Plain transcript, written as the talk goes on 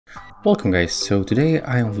Welcome guys, so today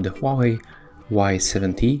I am with the HUAWEI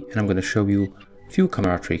Y70 and I'm going to show you a few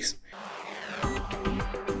camera tricks.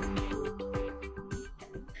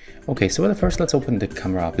 Okay, so first let's open the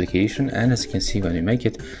camera application, and as you can see when we make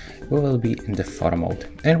it, we will be in the photo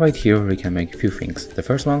mode. And right here we can make a few things. The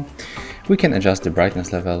first one, we can adjust the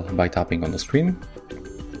brightness level by tapping on the screen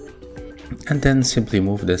and then simply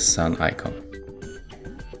move the sun icon.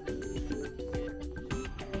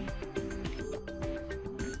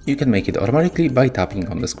 You can make it automatically by tapping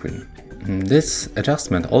on the screen. This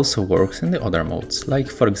adjustment also works in the other modes, like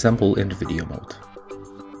for example in the video mode.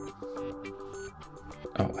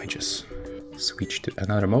 Oh, I just switched to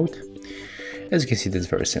another mode. As you can see, that's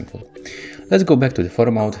very simple. Let's go back to the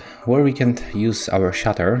photo mode, where we can use our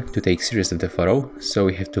shutter to take seriously the photo. So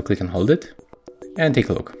we have to click and hold it and take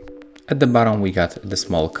a look. At the bottom we got the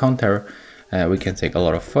small counter. We can take a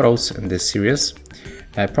lot of photos in this series.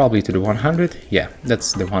 Probably to the 100, yeah,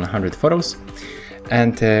 that's the 100 photos.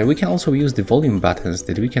 And we can also use the volume buttons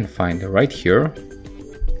that we can find right here.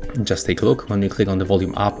 Just take a look. When we click on the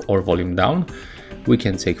volume up or volume down, we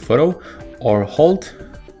can take photo or hold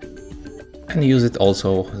and use it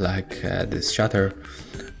also like this shutter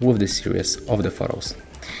with the series of the photos.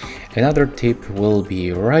 Another tip will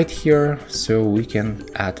be right here, so we can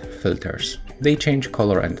add filters. They change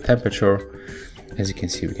color and temperature. As you can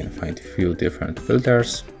see, we can find a few different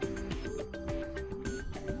filters.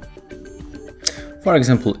 For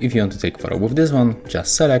example, if you want to take a photo with this one,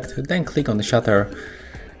 just select, then click on the shutter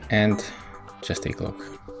and just take a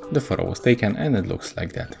look. The photo was taken and it looks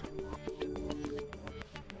like that.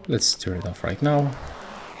 Let's turn it off right now.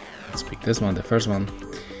 Let's pick this one, the first one.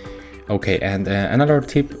 Okay, and another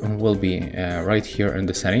tip will be right here in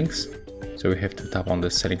the settings. So we have to tap on the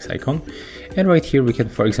settings icon, and right here we can,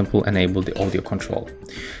 for example, enable the audio control.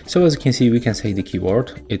 So as you can see, we can say the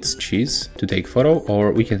keyword, it's cheese, to take photo,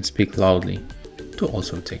 or we can speak loudly to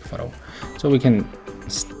also take photo. So we can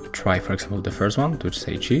try, for example, the first one to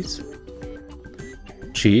say cheese.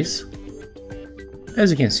 Cheese. As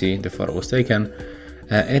you can see, the photo was taken.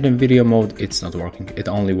 And in video mode, it's not working. It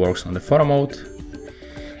only works on the photo mode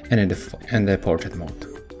and in the portrait mode.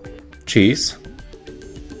 Cheese.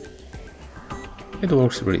 It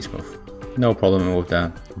works really smooth, no problem with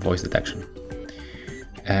the voice detection.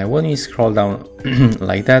 When you scroll down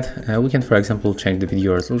like that, we can, for example, change the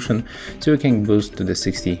video resolution, so we can boost to the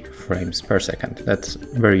 60 frames per second. That's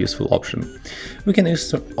a very useful option. We can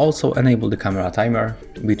also enable the camera timer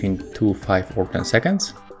between 2, 5 or 10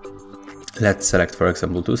 seconds. Let's select, for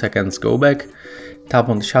example, 2 seconds, go back, tap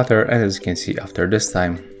on the shutter, and as you can see, after this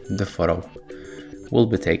time, the photo will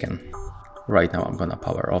be taken. Right now I'm gonna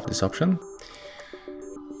power off this option.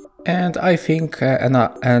 And I think the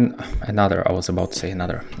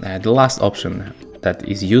last option that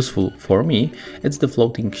is useful for me, it's the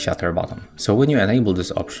floating shutter button. So when you enable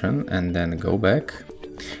this option and then go back,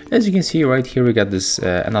 as you can see right here, we got this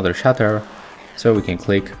another shutter, so we can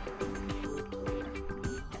click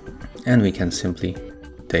and we can simply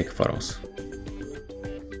take photos.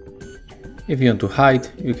 If you want to hide,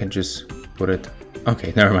 you can just put it.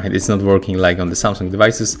 Okay, never mind, it's not working like on the Samsung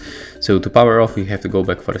devices. So to power off, you have to go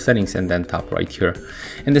back for the settings and then tap right here.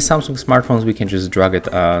 In the Samsung smartphones, we can just drag it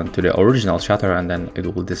to the original shutter and then it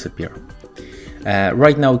will disappear.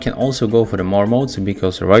 Right now, we can also go for the more modes,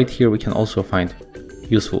 because right here we can also find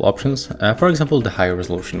useful options. For example, the high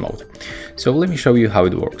resolution mode. So let me show you how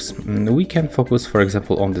it works. We can focus, for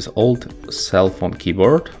example, on this old cell phone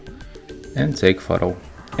keyboard and take photo.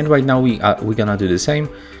 And right now we're gonna do the same,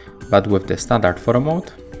 but with the standard photo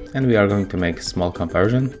mode, and we are going to make a small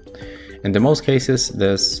comparison. In the most cases,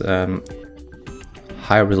 this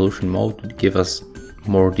high resolution mode would give us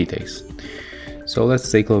more details. So let's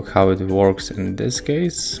take a look how it works in this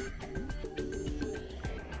case.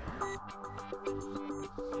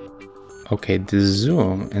 Okay, the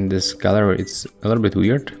zoom in this gallery, it's a little bit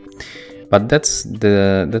weird, but that's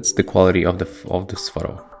the quality of this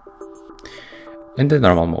photo. In the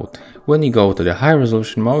normal mode, when you go to the high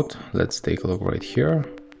resolution mode, let's take a look right here.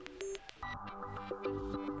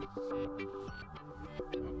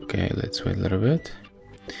 Okay, let's wait a little bit.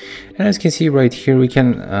 And as you can see right here, we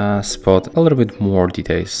can spot a little bit more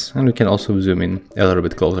details, and we can also zoom in a little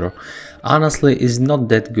bit closer. Honestly, it's not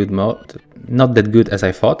that good mode, not that good as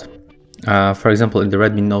I thought. For example, in the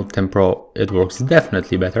Redmi Note 10 Pro, it works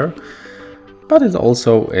definitely better, but it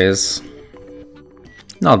also is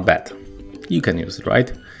not bad. You can use it,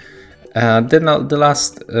 right? Then the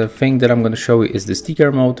last thing that I'm going to show you is the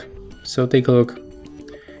sticker mode. So take a look.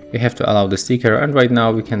 You have to allow the sticker, and right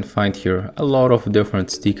now we can find here a lot of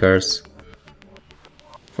different stickers.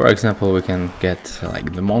 For example, we can get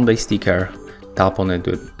like the Monday sticker, tap on it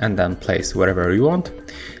and then place wherever you want.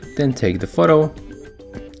 Then take the photo,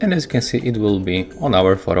 and as you can see, it will be on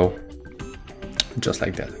our photo, just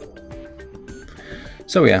like that.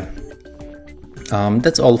 So yeah,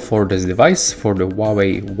 that's all for this device, for the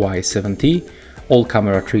Huawei Y70. All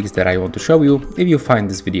camera tricks that I want to show you. If you find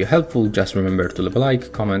this video helpful, just remember to leave a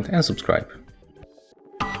like, comment and subscribe.